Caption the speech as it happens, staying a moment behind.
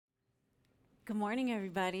Good morning,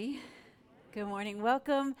 everybody. Good morning.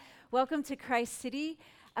 Welcome to Christ City.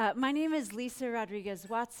 My name is Lisa Rodriguez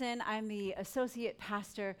Watson. I'm the Associate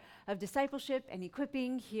Pastor of Discipleship and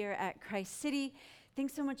Equipping here at Christ City.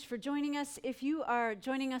 Thanks so much for joining us. If you are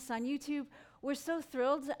joining us on YouTube, we're so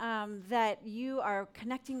thrilled that you are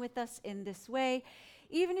connecting with us in this way.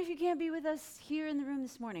 Even if you can't be with us here in the room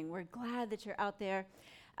this morning, we're glad that you're out there.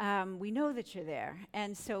 We know that you're there,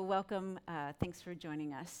 and so welcome. Thanks for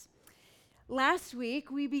joining us. Last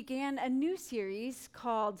week, we began a new series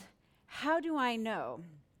called How Do I Know?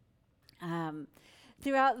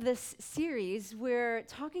 Throughout this series, we're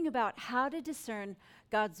talking about how to discern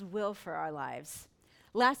God's will for our lives.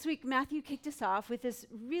 Last week, Matthew kicked us off with this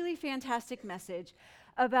really fantastic message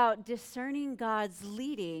about discerning God's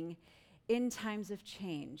leading in times of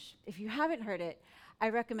change. If you haven't heard it, I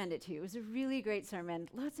recommend it to you. It was a really great sermon.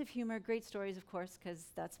 Lots of humor, great stories, of course, because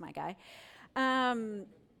that's my guy.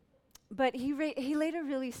 But he laid a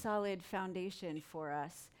really solid foundation for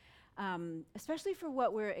us, especially for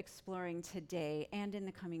what we're exploring today and in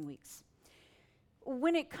the coming weeks.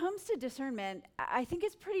 When it comes to discernment, I think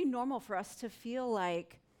it's pretty normal for us to feel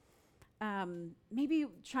like maybe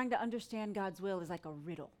trying to understand God's will is like a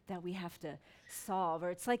riddle that we have to solve, or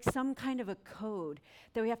it's like some kind of a code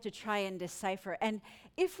that we have to try and decipher. And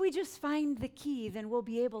if we just find the key, then we'll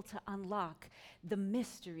be able to unlock the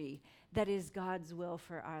mystery that is God's will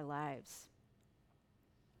for our lives.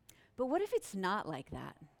 But what if it's not like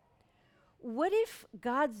that? What if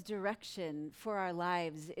God's direction for our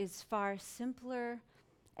lives is far simpler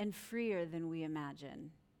and freer than we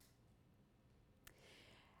imagine?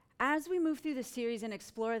 As we move through the series and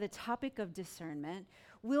explore the topic of discernment,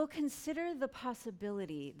 we'll consider the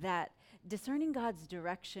possibility that discerning God's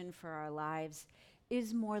direction for our lives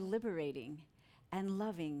is more liberating and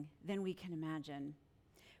loving than we can imagine.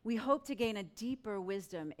 We hope to gain a deeper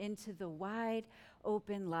wisdom into the wide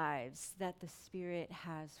open lives that the Spirit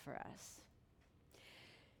has for us.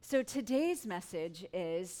 So today's message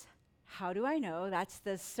is, How Do I Know? That's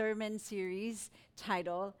the sermon series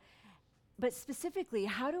title. But specifically,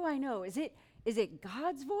 how do I know? Is it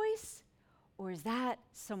God's voice, or is that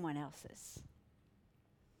someone else's?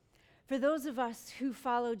 For those of us who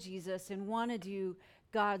follow Jesus and want to do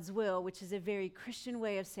God's will, which is a very Christian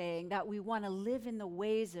way of saying that we want to live in the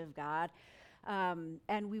ways of God,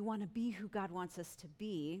 and we want to be who God wants us to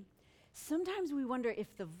be, sometimes we wonder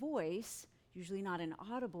if the voice, usually not an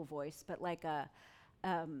audible voice, but like a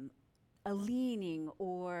leaning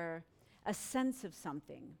or a sense of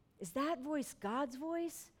something, is that voice God's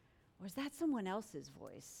voice, or is that someone else's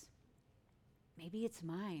voice? Maybe it's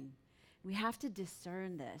mine. We have to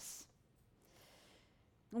discern this.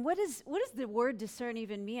 And what does the word discern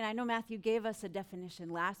even mean? I know Matthew gave us a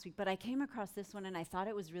definition last week, but I came across this one and I thought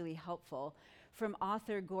it was really helpful from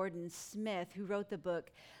author Gordon Smith, who wrote the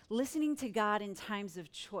book, Listening to God in Times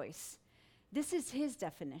of Choice. This is his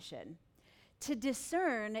definition. To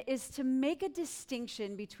discern is to make a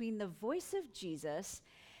distinction between the voice of Jesus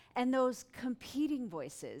and those competing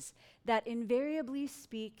voices that invariably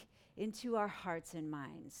speak into our hearts and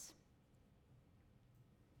minds.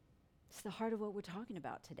 It's the heart of what we're talking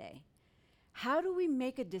about today. How do we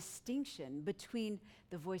make a distinction between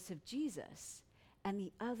the voice of Jesus and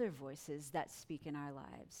the other voices that speak in our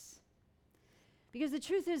lives? Because the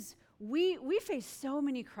truth is, we face so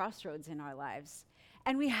many crossroads in our lives,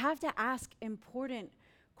 and we have to ask important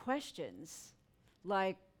questions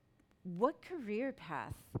like, what career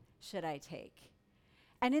path should I take?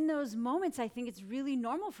 And in those moments, I think it's really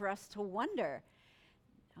normal for us to wonder,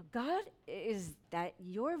 God, is that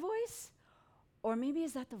your voice? Or maybe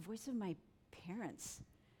is that the voice of my parents?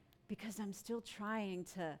 Because I'm still trying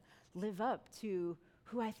to live up to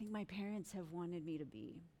who I think my parents have wanted me to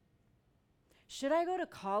be. Should I go to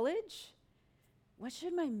college? What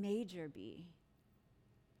should my major be?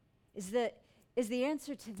 Is the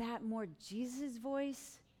answer to that more Jesus'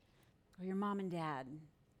 voice or your mom and dad?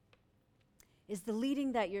 Is the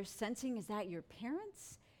leading that you're sensing, is that your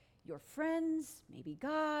parents, your friends, maybe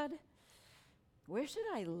God? Where should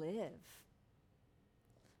I live?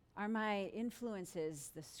 Are my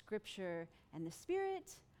influences the Scripture and the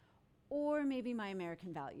Spirit, or maybe my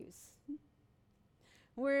American values?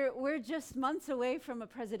 We're just months away from a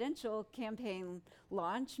presidential campaign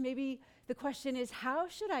launch. Maybe the question is, how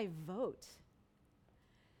should I vote?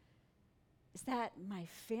 Is that my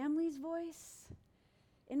family's voice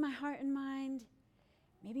in my heart and mind?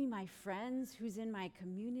 Maybe my friends who's in my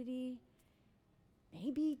community?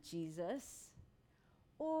 Maybe Jesus?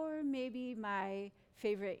 Or maybe my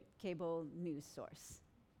favorite cable news source?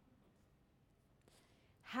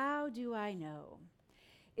 How do I know?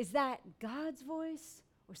 Is that God's voice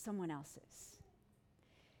or someone else's?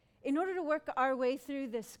 in order to work our way through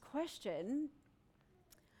this question,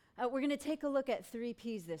 we're going to take a look at 3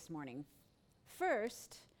 P's this morning.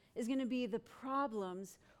 First is going to be the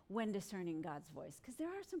problems when discerning God's voice, because there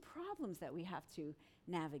are some problems that we have to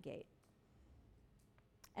navigate.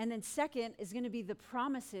 And then second is going to be the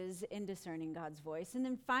promises in discerning God's voice. And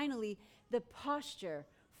then finally, the posture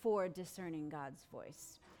for discerning God's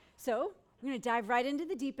voice. So we're going to dive right into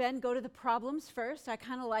the deep end, go to the problems first. I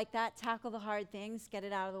kind of like that. Tackle the hard things, get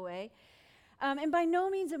it out of the way. And by no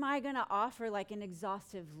means am I going to offer like an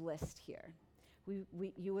exhaustive list here.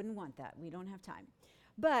 You wouldn't want that. We don't have time.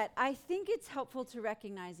 But I think it's helpful to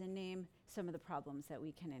recognize and name some of the problems that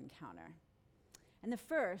we can encounter. And the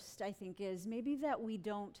first, I think, is maybe that we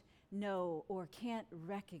don't know or can't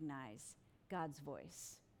recognize God's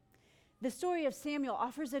voice. The story of Samuel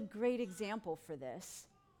offers a great example for this.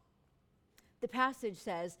 The passage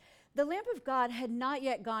says, "The lamp of God had not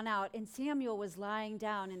yet gone out, and Samuel was lying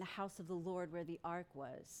down in the house of the Lord where the ark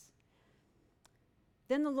was.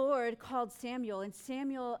 Then the Lord called Samuel, and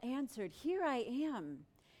Samuel answered, 'Here I am.'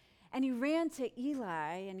 And he ran to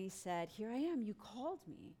Eli, and he said, 'Here I am, you called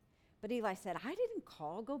me.' But Eli said, 'I didn't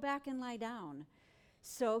call, go back and lie down.'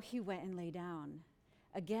 So he went and lay down.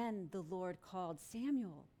 Again, the Lord called,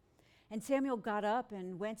 'Samuel.' And Samuel got up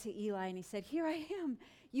and went to Eli, and he said, 'Here I am,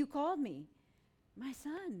 you called me.' 'My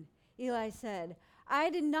son,' Eli said, 'I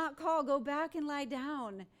did not call, go back and lie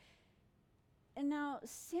down.' And now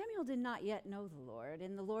Samuel did not yet know the Lord,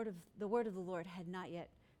 and the word of the Lord had not yet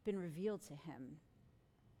been revealed to him.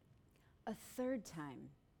 A third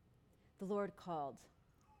time, the Lord called,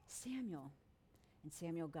 'Samuel.' And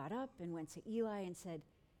Samuel got up and went to Eli and said,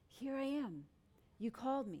 'Here I am, you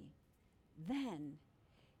called me.' Then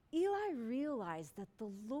Eli realized that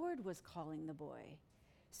the Lord was calling the boy.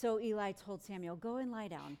 So Eli told Samuel, 'Go and lie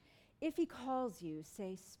down. If he calls you,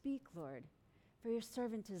 say, "Speak, Lord, for your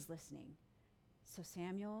servant is listening." So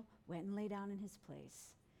Samuel went and lay down in his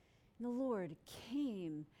place. And the Lord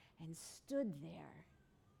came and stood there,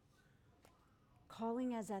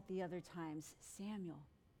 calling as at the other times, 'Samuel,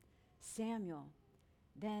 Samuel.'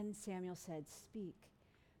 Then Samuel said, 'Speak,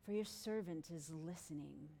 for your servant is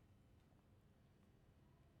listening.'"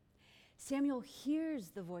 Samuel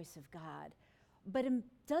hears the voice of God, but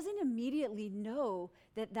doesn't immediately know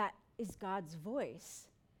that that is God's voice.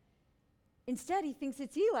 Instead, he thinks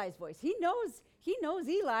it's Eli's voice. He knows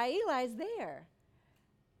Eli. Eli's there.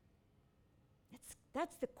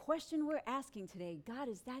 That's the question we're asking today. God,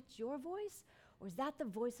 is that your voice, or is that the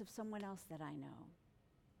voice of someone else that I know?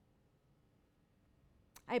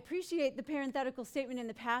 I appreciate the parenthetical statement in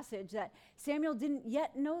the passage that Samuel didn't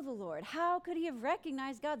yet know the Lord. How could he have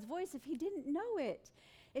recognized God's voice if he didn't know it?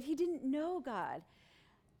 If he didn't know God?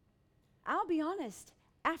 I'll be honest,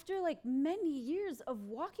 after like many years of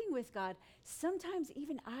walking with God, sometimes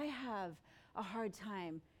even I have a hard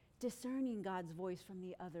time discerning God's voice from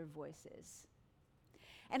the other voices.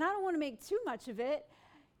 And I don't want to make too much of it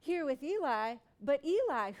here with Eli, but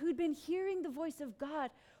Eli, who'd been hearing the voice of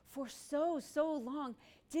God for so long,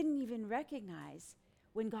 didn't even recognize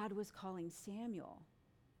when God was calling Samuel.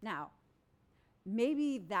 Now,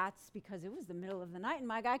 maybe that's because it was the middle of the night and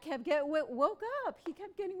my guy kept getting woke up. He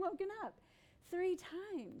kept getting woken up 3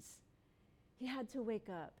 times. He had to wake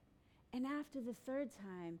up. And after the 3rd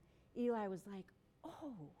time, Eli was like,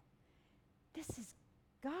 "Oh, this is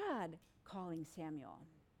God calling Samuel."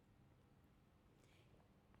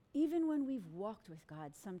 Even when we've walked with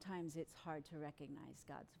God, sometimes it's hard to recognize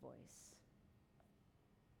God's voice.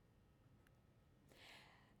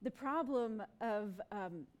 The problem of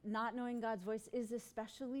not knowing God's voice is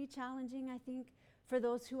especially challenging, I think, for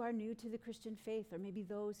those who are new to the Christian faith, or maybe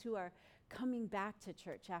those who are coming back to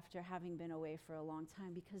church after having been away for a long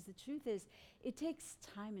time, because the truth is, it takes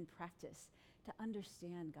time and practice to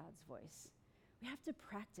understand God's voice. We have to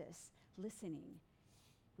practice listening.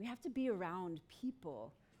 We have to be around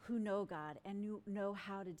people who know God and know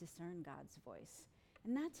how to discern God's voice.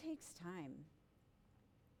 And that takes time.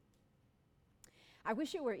 I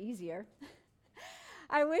wish it were easier.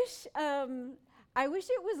 I wish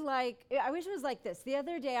it was like this. The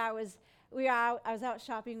other day I was out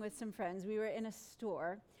shopping with some friends. We were in a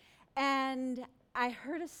store, and I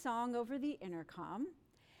heard a song over the intercom,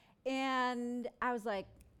 and I was like,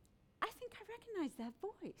 I think I recognize that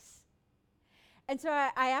voice. And so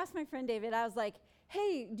I asked my friend David, I was like,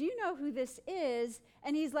 "Hey, do you know who this is?"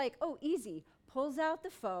 And he's like, "Oh, easy." Pulls out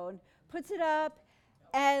the phone, puts it up,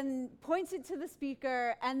 and points it to the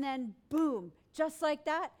speaker, and then boom, just like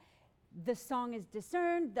that, the song is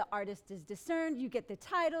discerned, the artist is discerned, you get the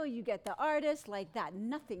title, you get the artist, like that,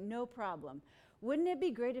 nothing, no problem. Wouldn't it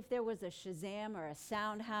be great if there was a Shazam or a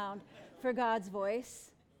SoundHound for God's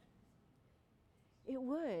voice? It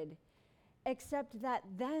would. Except that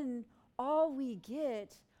then all we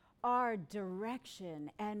get are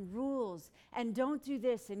direction and rules and don't do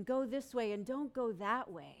this and go this way and don't go that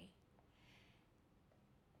way.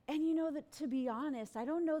 And you know that, to be honest, I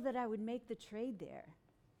don't know that I would make the trade there.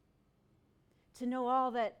 To know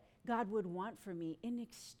all that God would want for me in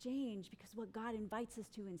exchange, because what God invites us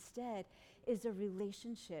to instead is a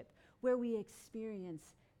relationship where we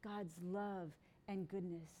experience God's love and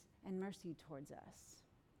goodness and mercy towards us.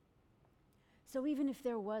 So even if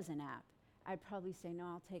there was an app, I'd probably say, no,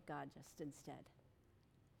 I'll take God just instead.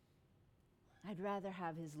 I'd rather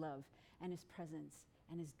have his love and his presence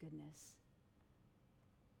and his goodness.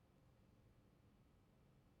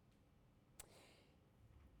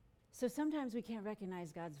 So sometimes we can't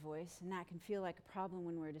recognize God's voice, and that can feel like a problem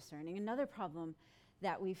when we're discerning. Another problem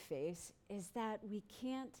that we face is that we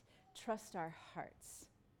can't trust our hearts.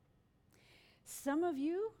 Some of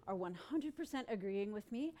you are 100% agreeing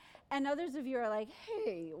with me, and others of you are like,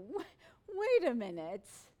 hey, wait a minute.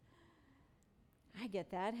 I get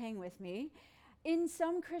that, hang with me. In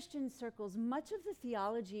some Christian circles, much of the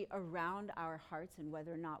theology around our hearts and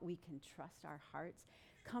whether or not we can trust our hearts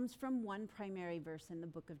comes from one primary verse in the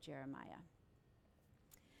book of Jeremiah.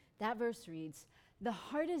 That verse reads, "The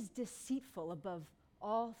heart is deceitful above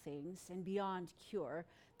all things and beyond cure."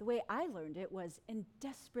 The way I learned it was, and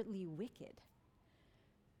desperately wicked.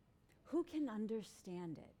 Who can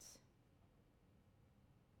understand it?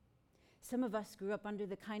 Some of us grew up under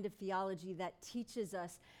the kind of theology that teaches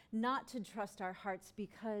us not to trust our hearts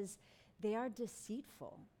because they are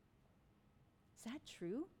deceitful. Is that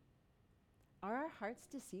true? Are our hearts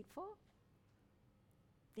deceitful?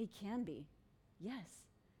 They can be. Yes,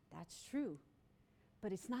 that's true.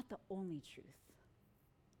 But it's not the only truth.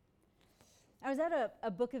 I was at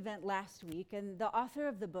a book event last week, and the author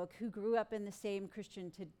of the book, who grew up in the same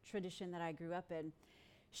Christian tradition that I grew up in,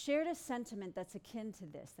 shared a sentiment that's akin to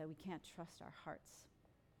this, that we can't trust our hearts.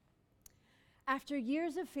 After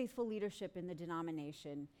years of faithful leadership in the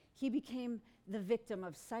denomination, he became the victim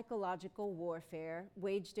of psychological warfare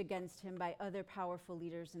waged against him by other powerful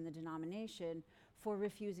leaders in the denomination for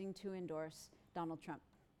refusing to endorse Donald Trump.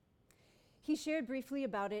 He shared briefly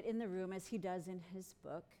about it in the room, as he does in his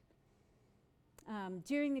book.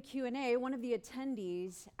 During the Q&A, one of the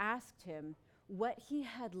attendees asked him what he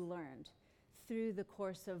had learned through the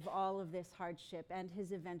course of all of this hardship and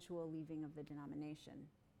his eventual leaving of the denomination.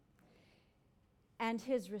 And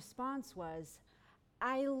his response was,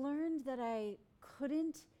 "I learned that I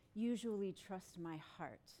couldn't usually trust my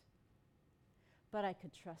heart, but I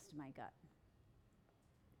could trust my gut."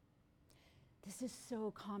 This is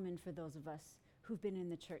so common for those of us who've been in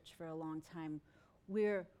the church for a long time.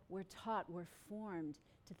 We're taught, we're formed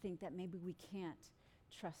to think that maybe we can't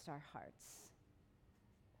trust our hearts.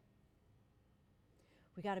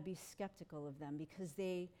 We got to be skeptical of them because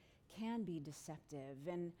they can be deceptive.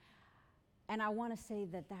 And I want to say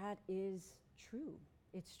that that is true.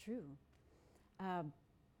 It's true.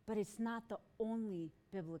 But it's not the only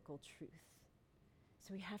biblical truth.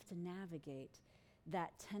 So we have to navigate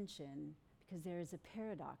that tension because there is a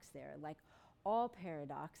paradox there. Like all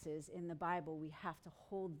paradoxes in the Bible, we have to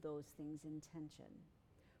hold those things in tension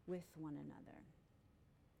with one another.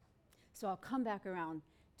 So I'll come back around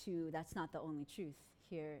to that's not the only truth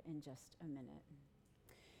here in just a minute.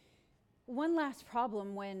 One last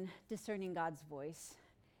problem when discerning God's voice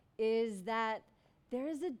is that there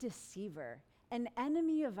is a deceiver, an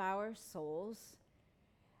enemy of our souls.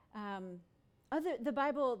 The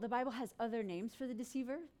Bible has other names for the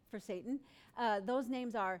deceiver, for Satan. Those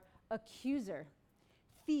names are accuser,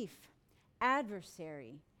 thief,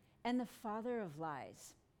 adversary, and the father of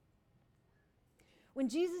lies. When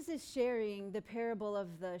Jesus is sharing the parable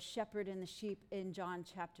of the shepherd and the sheep in John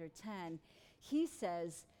chapter 10, he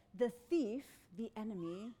says, the thief, the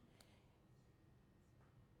enemy,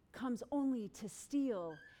 comes only to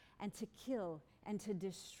steal and to kill and to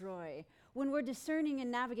destroy. When we're discerning and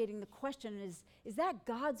navigating, the question is that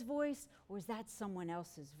God's voice or is that someone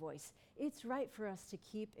else's voice? It's right for us to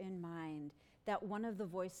keep in mind that one of the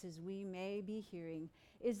voices we may be hearing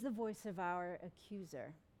is the voice of our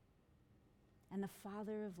accuser and the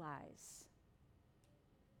father of lies.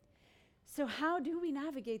 So how do we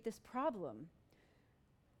navigate this problem?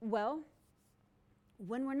 Well,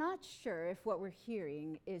 when we're not sure if what we're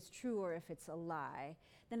hearing is true or if it's a lie,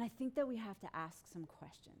 then I think that we have to ask some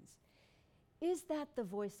questions. Is that the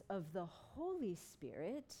voice of the Holy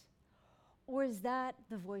Spirit, or is that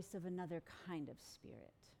the voice of another kind of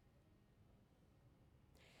spirit?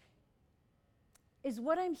 Is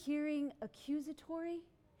what I'm hearing accusatory,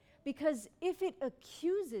 because if it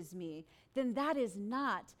accuses me, then that is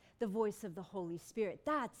not the voice of the Holy Spirit.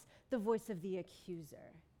 That's the voice of the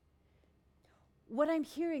accuser. What I'm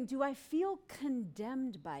hearing, do I feel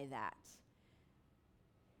condemned by that?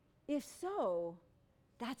 If so,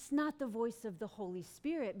 that's not the voice of the Holy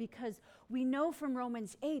Spirit, because we know from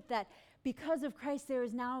Romans 8 that because of Christ, there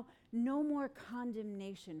is now no more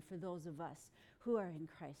condemnation for those of us who are in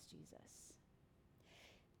Christ Jesus.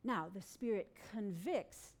 Now, the Spirit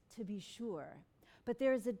convicts, to be sure, but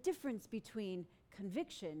there is a difference between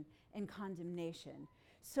conviction and condemnation.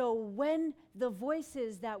 So when the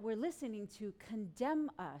voices that we're listening to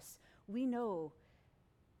condemn us, we know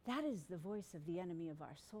that is the voice of the enemy of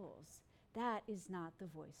our souls. That is not the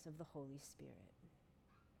voice of the Holy Spirit.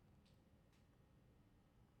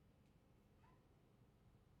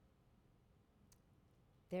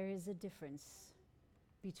 There is a difference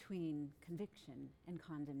between conviction and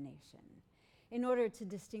condemnation. In order to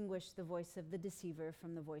distinguish the voice of the deceiver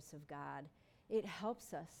from the voice of God, it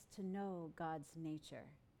helps us to know God's nature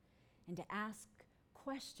and to ask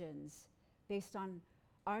questions based on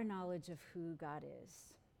our knowledge of who God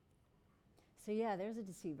is. So yeah, there's a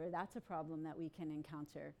deceiver. That's a problem that we can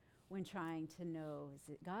encounter when trying to know, is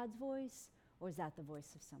it God's voice or is that the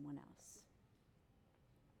voice of someone else?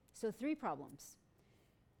 So 3 problems.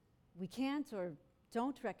 We can't or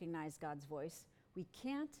don't recognize God's voice. We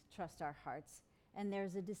can't trust our hearts. And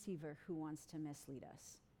there's a deceiver who wants to mislead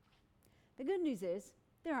us. The good news is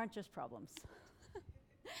there aren't just problems.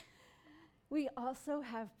 We also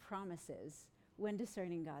have promises when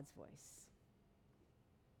discerning God's voice.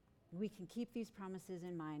 We can keep these promises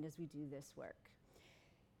in mind as we do this work.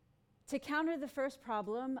 To counter the first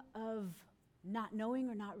problem of not knowing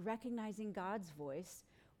or not recognizing God's voice,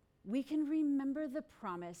 we can remember the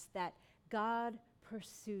promise that God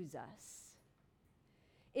pursues us.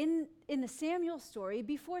 In the Samuel story,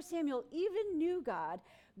 before Samuel even knew God,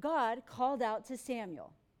 God called out to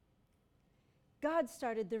Samuel. God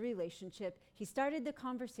started the relationship. He started the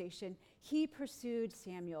conversation. He pursued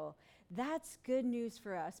Samuel. That's good news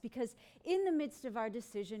for us, because in the midst of our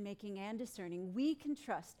decision making and discerning, we can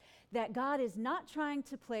trust that God is not trying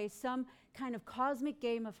to play some kind of cosmic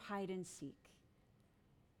game of hide and seek.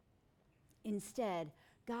 Instead,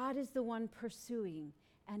 God is the one pursuing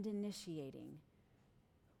and initiating.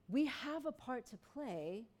 We have a part to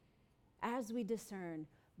play as we discern,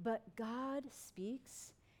 but God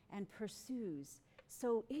speaks and pursues,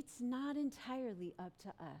 so it's not entirely up to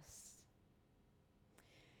us.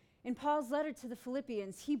 In Paul's letter to the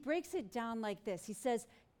Philippians, he breaks it down like this. He says,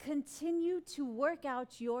 "Continue to work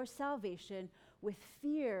out your salvation with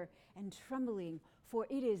fear and trembling, for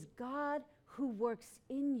it is God who works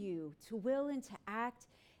in you to will and to act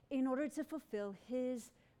in order to fulfill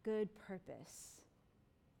his good purpose."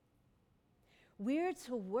 We're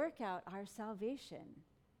to work out our salvation.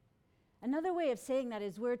 Another way of saying that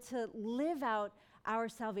is we're to live out our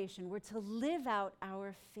salvation. We're to live out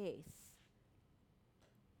our faith.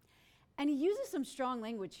 And he uses some strong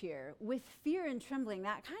language here with fear and trembling.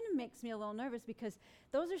 That kind of makes me a little nervous because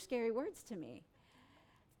those are scary words to me.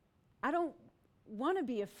 I don't want to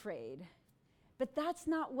be afraid, but that's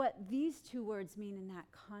not what these 2 words mean in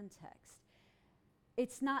that context.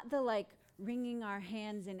 It's not the wringing our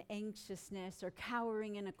hands in anxiousness or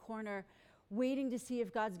cowering in a corner waiting to see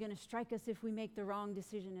if God's going to strike us if we make the wrong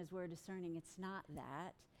decision as we're discerning. It's not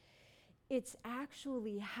that. It's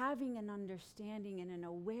actually having an understanding and an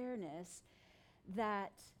awareness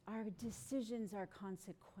that our decisions are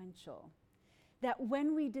consequential. That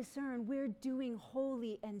when we discern, we're doing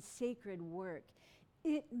holy and sacred work.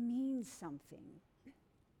 It means something.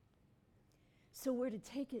 So we're to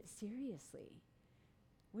take it seriously.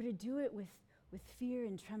 We're to do it with fear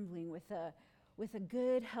and trembling, with a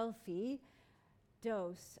good, healthy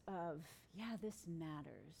dose of, yeah, this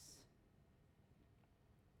matters.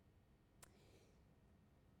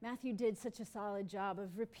 Matthew did such a solid job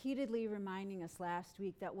of repeatedly reminding us last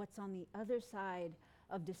week that what's on the other side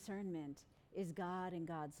of discernment is God and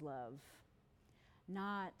God's love,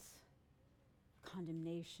 not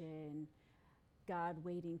condemnation, God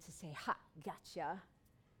waiting to say, "Ha, gotcha."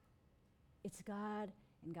 It's God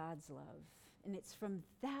and God's love. And it's from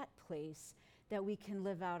that place that we can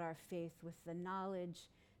live out our faith with the knowledge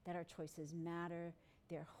that our choices matter,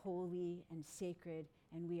 they're holy and sacred,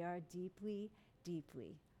 and we are deeply,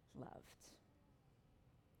 deeply loved.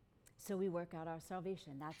 So we work out our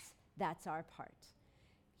salvation. That's our part.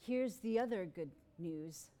 Here's the other good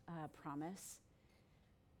news promise.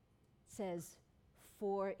 It says,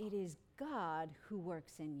 "For it is God who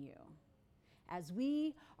works in you." As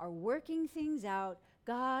we are working things out,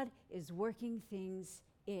 God is working things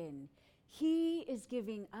in. He is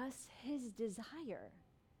giving us his desire.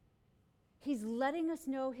 He's letting us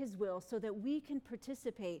know his will so that we can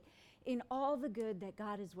participate in all the good that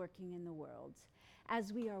God is working in the world.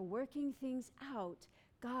 As we are working things out,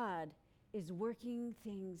 God is working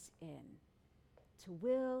things in to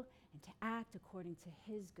will and to act according to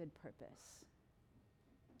his good purpose.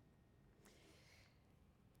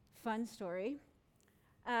 Fun story.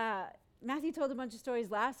 Matthew told a bunch of stories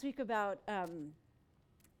last week about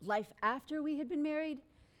life after we had been married.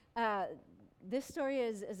 This story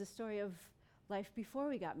is a story of life before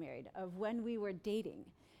we got married, of when we were dating.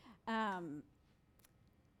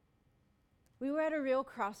 We were at a real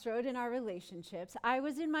crossroad in our relationships. I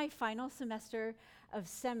was in my final semester of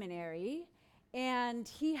seminary, and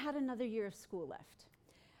he had another year of school left.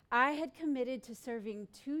 I had committed to serving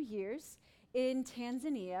 2 years in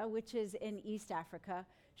Tanzania, which is in East Africa,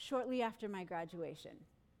 shortly after my graduation.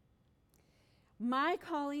 My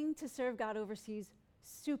calling to serve God overseas,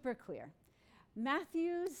 super clear.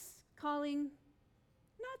 Matthew's calling,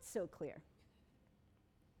 not so clear.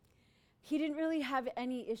 He didn't really have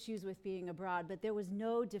any issues with being abroad, but there was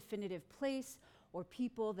no definitive place or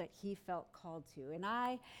people that he felt called to. And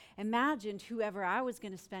I imagined whoever I was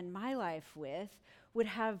going to spend my life with would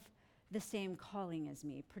have the same calling as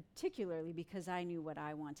me, particularly because I knew what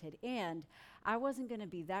I wanted. And I wasn't going to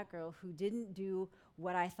be that girl who didn't do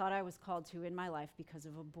what I thought I was called to in my life because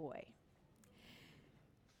of a boy.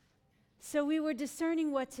 So we were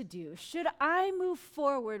discerning what to do. Should I move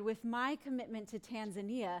forward with my commitment to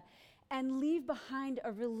Tanzania and leave behind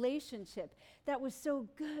a relationship that was so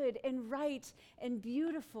good and right and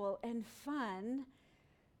beautiful and fun?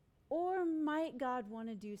 Or might God want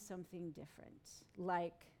to do something different,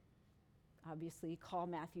 like obviously call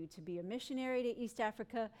Matthew to be a missionary to East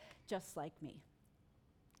Africa, just like me,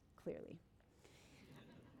 clearly.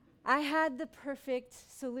 I had the perfect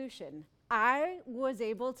solution. I was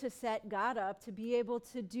able to set God up to be able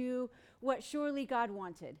to do what surely God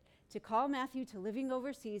wanted, to call Matthew to living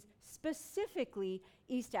overseas, specifically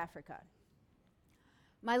East Africa.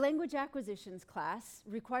 My language acquisitions class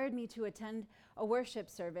required me to attend a worship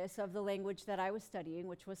service of the language that I was studying,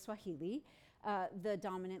 which was Swahili, the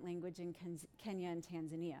dominant language in Kenya and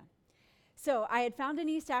Tanzania. So I had found an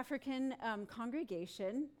East African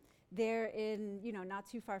congregation there in, not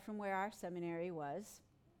too far from where our seminary was.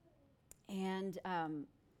 And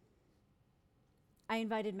I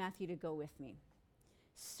invited Matthew to go with me,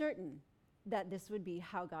 certain that this would be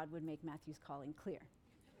how God would make Matthew's calling clear.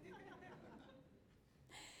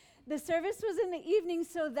 The service was in the evening,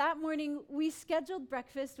 so that morning we scheduled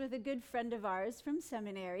breakfast with a good friend of ours from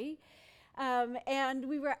seminary. And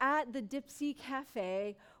we were at the Dipsy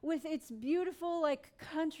Cafe with its beautiful,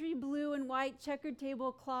 country blue and white checkered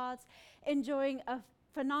tablecloths, enjoying a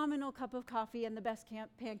phenomenal cup of coffee and the best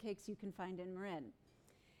pancakes you can find in Marin.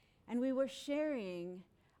 And we were sharing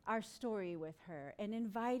our story with her and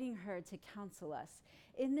inviting her to counsel us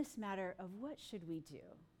in this matter of what should we do.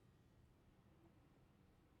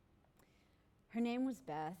 Her name was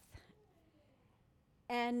Beth,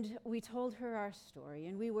 and we told her our story,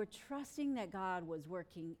 and we were trusting that God was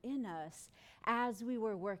working in us as we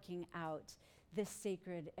were working out this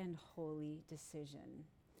sacred and holy decision.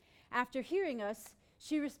 After hearing us,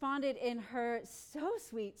 she responded in her so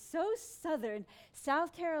sweet, so southern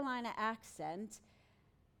South Carolina accent,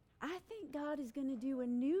 "I think God is going to do a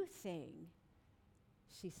new thing,"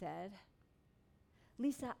 she said.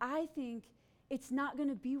 "Lisa, I think it's not going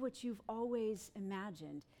to be what you've always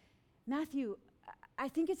imagined. Matthew, I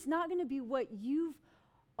think it's not going to be what you've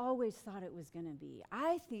always thought it was going to be.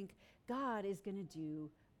 I think God is going to do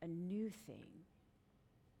a new thing.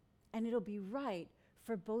 And it'll be right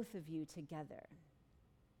for both of you together."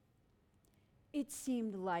 It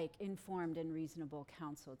seemed like informed and reasonable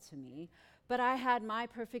counsel to me, but I had my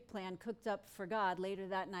perfect plan cooked up for God later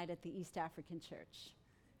that night at the East African church.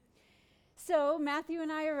 So Matthew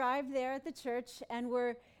and I arrived there at the church and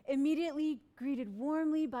were immediately greeted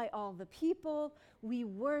warmly by all the people. We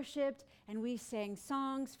worshiped and we sang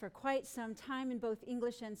songs for quite some time in both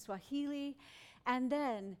English and Swahili. And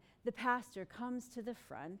then the pastor comes to the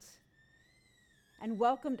front and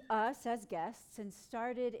welcomed us as guests and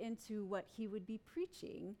started into what he would be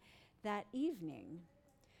preaching that evening.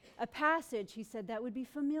 A passage, he said, that would be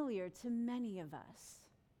familiar to many of us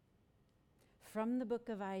from the book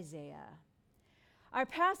of Isaiah. Our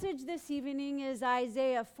passage this evening is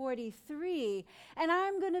Isaiah 43, and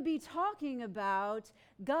I'm going to be talking about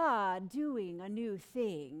God doing a new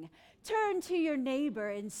thing. Turn to your neighbor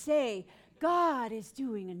and say, "God is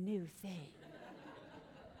doing a new thing."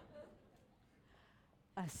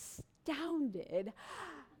 Astounded,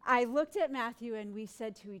 I looked at Matthew and we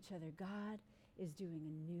said to each other, God is doing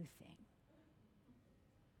a new thing.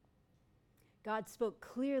 God spoke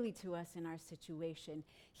clearly to us in our situation.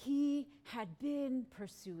 He had been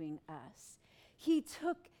pursuing us. He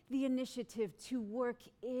took the initiative to work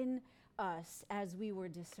in us as we were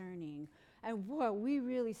discerning. And boy, we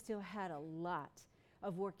really still had a lot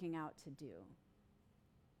of working out to do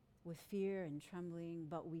with fear and trembling,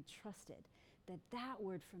 but we trusted that that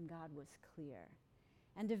word from God was clear.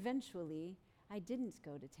 And eventually, I didn't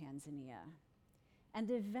go to Tanzania.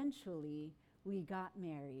 And eventually, we got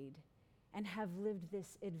married and have lived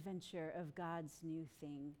this adventure of God's new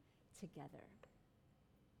thing together.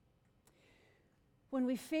 When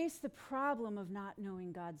we face the problem of not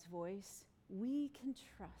knowing God's voice, we can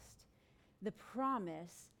trust the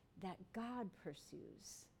promise that God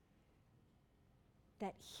pursues,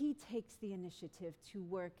 that He takes the initiative to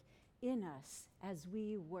work in us as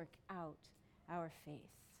we work out our faith.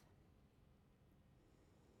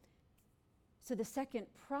 So the second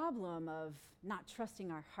problem of not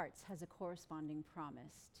trusting our hearts has a corresponding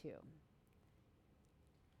promise too.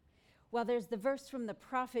 Well, there's the verse from the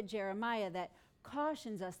prophet Jeremiah that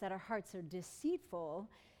cautions us that our hearts are deceitful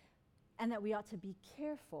and that we ought to be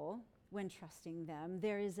careful when trusting them.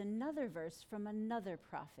 There is another verse from another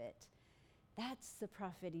prophet. That's the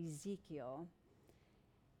prophet Ezekiel.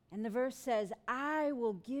 And the verse says, I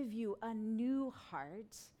will give you a new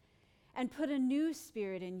heart and put a new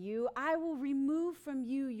spirit in you. I will remove from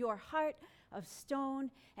you your heart of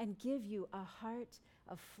stone and give you a heart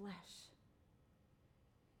of flesh.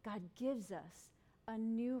 God gives us a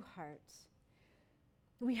new heart.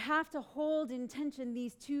 We have to hold in tension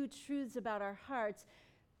these two truths about our hearts.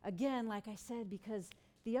 Again, like I said, because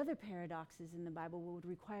the other paradoxes in the Bible would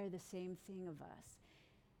require the same thing of us.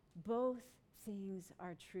 Both things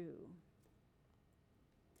are true.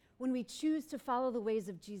 When we choose to follow the ways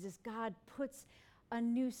of Jesus, God puts a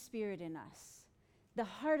new spirit in us. The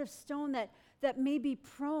heart of stone that may be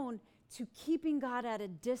prone to keeping God at a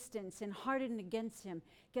distance and hardened against Him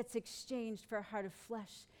gets exchanged for a heart of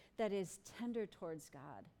flesh that is tender towards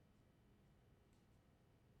God.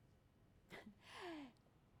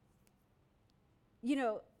 You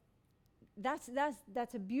know, that's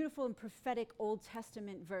a beautiful and prophetic Old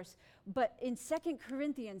Testament verse. But in 2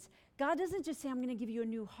 Corinthians, God doesn't just say, I'm going to give you a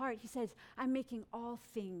new heart. He says, I'm making all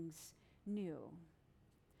things new.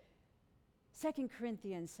 2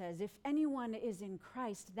 Corinthians says, if anyone is in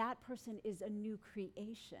Christ, that person is a new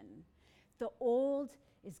creation. The old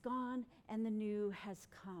is gone and the new has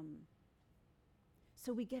come.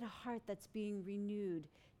 So we get a heart that's being renewed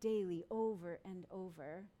daily over and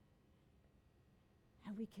over.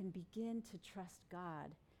 And we can begin to trust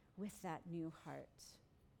God with that new heart.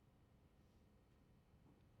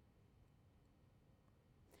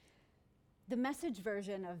 The Message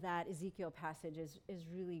version of that Ezekiel passage is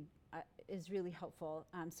really helpful,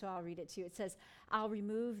 so I'll read it to you. It says, I'll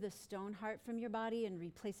remove the stone heart from your body and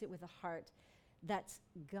replace it with a heart that's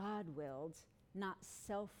God-willed, not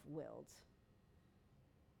self-willed.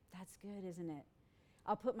 That's good, isn't it?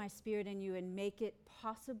 I'll put my spirit in you and make it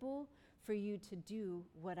possible for you to do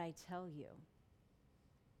what I tell you.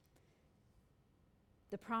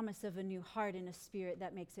 The promise of a new heart and a spirit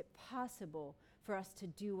that makes it possible for us to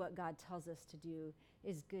do what God tells us to do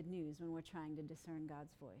is good news when we're trying to discern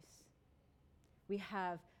God's voice. We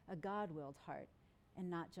have a God-willed heart and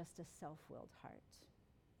not just a self-willed heart.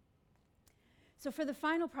 So for the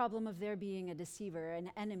final problem of there being a deceiver,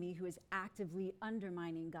 an enemy who is actively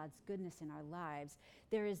undermining God's goodness in our lives,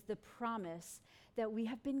 there is the promise that we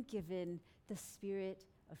have been given the Spirit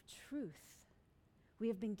of truth. We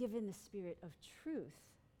have been given the Spirit of truth.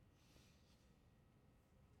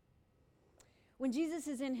 When Jesus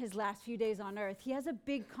is in his last few days on earth, he has a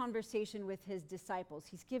big conversation with his disciples.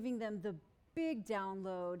 He's giving them the big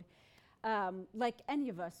download, like any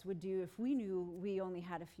of us would do if we knew we only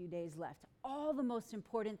had a few days left. All the most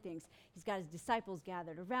important things. He's got his disciples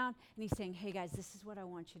gathered around, and he's saying, hey guys, this is what I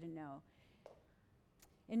want you to know.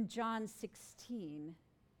 In John 16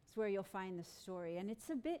 is where you'll find the story, and it's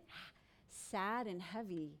a bit sad and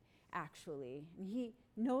heavy, actually. And he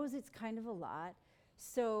knows it's kind of a lot.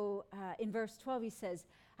 So in verse 12, he says,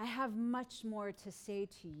 I have much more to say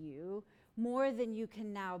to you, more than you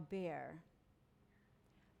can now bear.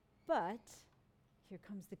 But, here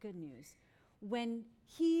comes the good news. When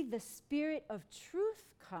he, the Spirit of truth,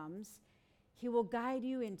 comes, he will guide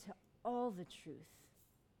you into all the truth.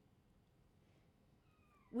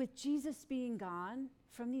 With Jesus being gone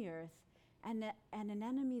from the earth and an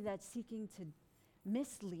enemy that's seeking to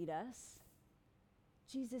mislead us,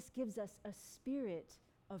 Jesus gives us a spirit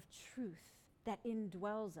of truth that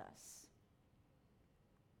indwells us.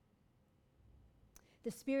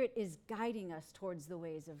 The Spirit is guiding us towards the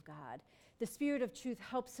ways of God. The Spirit of truth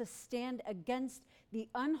helps us stand against the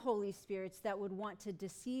unholy spirits that would want to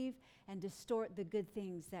deceive and distort the good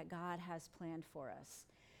things that God has planned for us.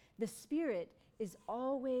 The Spirit is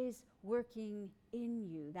always working in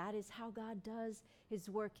you. That is how God does his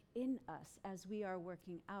work in us as we are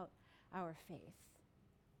working out our faith.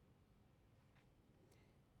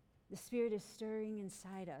 The Spirit is stirring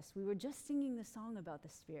inside us. We were just singing the song about the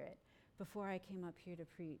Spirit before I came up here to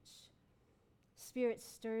preach. Spirit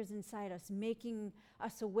stirs inside us, making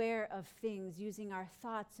us aware of things, using our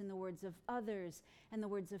thoughts and the words of others and the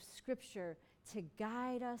words of Scripture to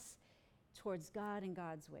guide us towards God and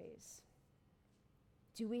God's ways.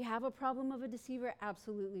 Do we have a problem of a deceiver?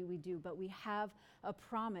 Absolutely we do, but we have a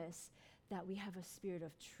promise that we have a spirit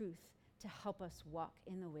of truth to help us walk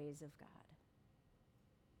in the ways of God.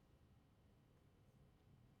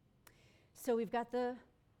 So we've got the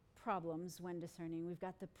problems when discerning. We've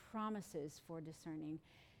got the promises for discerning.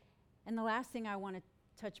 And the last thing I want to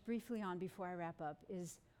touch briefly on before I wrap up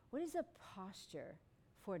is, what is a posture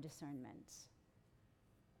for discernment?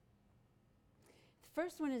 The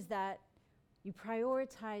first one is that you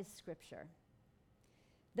prioritize Scripture.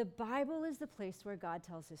 The Bible is the place where God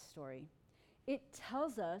tells his story. It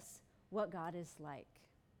tells us what God is like.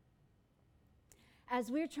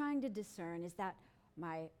 As we're trying to discern, is that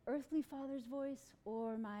my earthly father's voice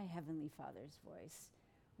or my heavenly Father's voice?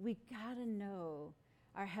 We gotta know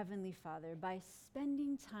our heavenly Father by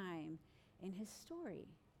spending time in his story.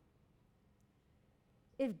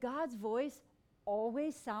 If God's voice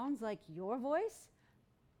always sounds like your voice,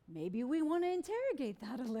 maybe we want to interrogate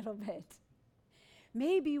that a little bit.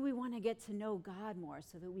 Maybe we want to get to know God more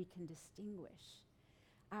so that we can distinguish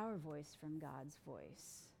our voice from God's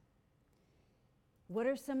voice. What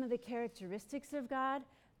are some of the characteristics of God?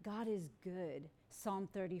 God is good, Psalm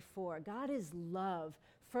 34. God is love,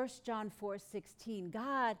 1 John 4:16.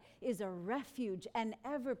 God is a refuge and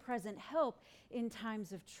ever-present help in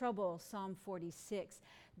times of trouble, Psalm 46.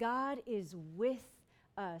 God is with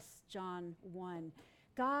us, John 1.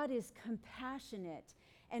 God is compassionate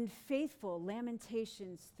and faithful,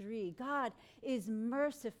 Lamentations 3. God is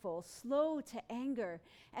merciful, slow to anger,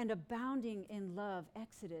 and abounding in love,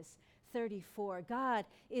 Exodus 34. God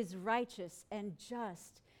is righteous and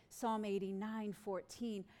just, Psalm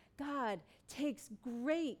 89:14. God takes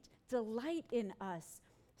great delight in us,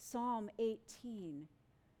 Psalm 18.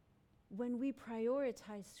 When we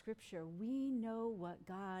prioritize Scripture, we know what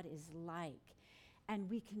God is like, and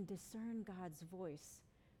we can discern God's voice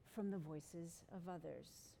from the voices of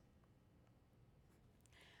others.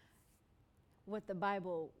 What the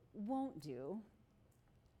Bible won't do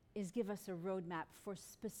is give us a roadmap for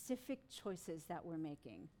specific choices that we're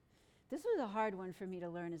making. This was a hard one for me to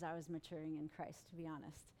learn as I was maturing in Christ, to be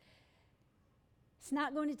honest. It's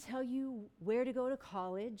not going to tell you where to go to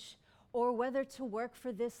college or whether to work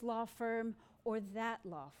for this law firm or that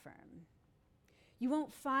law firm. You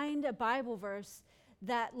won't find a Bible verse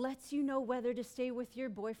that lets you know whether to stay with your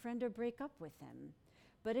boyfriend or break up with him.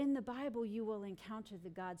 But in the Bible, you will encounter the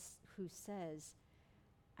God who says,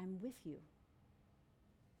 I'm with you.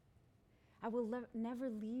 I will never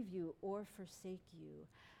leave you or forsake you.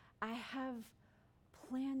 I have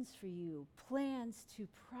plans for you, plans to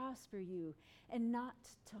prosper you and not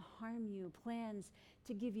to harm you, plans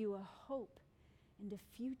to give you a hope and a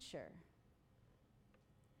future.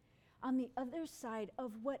 On the other side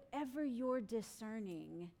of whatever you're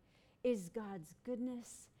discerning is God's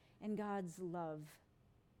goodness and God's love.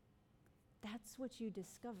 That's what you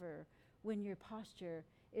discover when your posture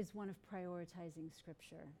is one of prioritizing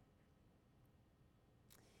Scripture.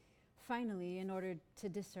 Finally, in order to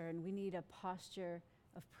discern, we need a posture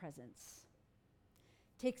of presence.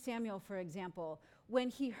 Take Samuel, for example. When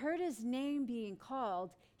he heard his name being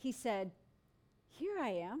called, he said, "Here I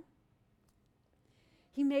am."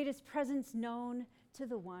 He made his presence known to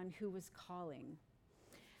the one who was calling.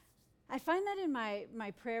 I find that in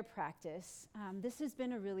my prayer practice, this has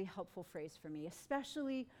been a really helpful phrase for me,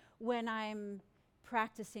 especially when I'm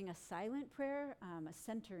practicing a silent prayer, a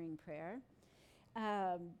centering prayer.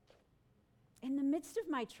 In the midst of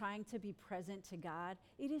my trying to be present to God,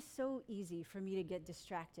 it is so easy for me to get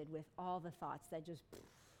distracted with all the thoughts that just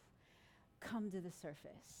come to the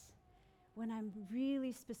surface. When I'm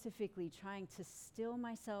really specifically trying to still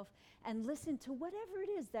myself and listen to whatever it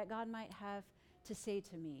is that God might have to say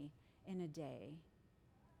to me in a day.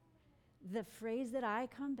 The phrase that I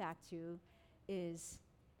come back to is,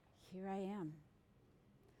 "Here I am."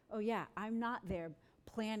 Oh yeah, I'm not there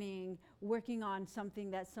planning, working on some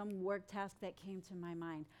work task that came to my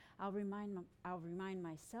mind. I'll remind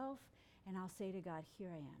myself and I'll say to God,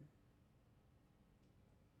 "Here I am."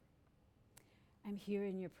 I'm here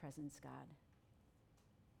in your presence, God.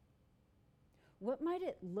 What might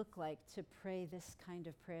it look like to pray this kind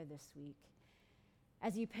of prayer this week?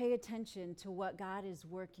 As you pay attention to what God is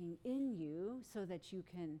working in you so that you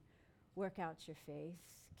can work out your faith,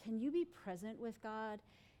 can you be present with God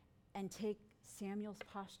and take Samuel's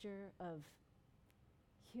posture of,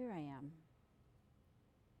 here I am.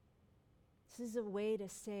 This is a way to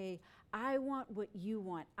say, I want what you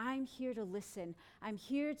want. I'm here to listen. I'm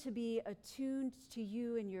here to be attuned to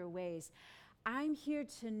you and your ways. I'm here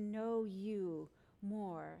to know you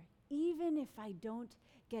more, even if I don't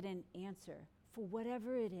get an answer for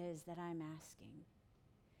whatever it is that I'm asking.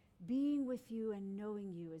 Being with you and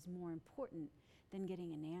knowing you is more important than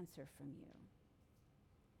getting an answer from you.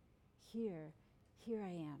 Here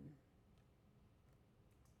I am.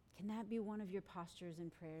 Can that be one of your postures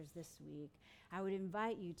and prayers this week? I would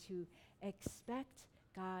invite you to expect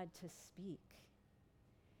God to speak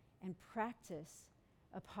and practice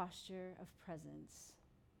a posture of presence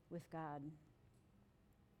with God.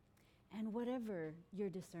 And whatever you're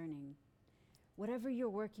discerning, whatever you're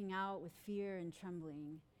working out with fear and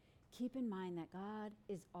trembling, keep in mind that God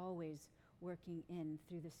is always working in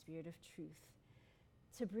through the Spirit of truth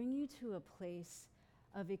to bring you to a place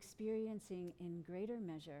of experiencing in greater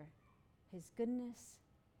measure His goodness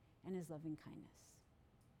and His loving kindness.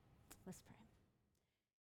 Let's pray.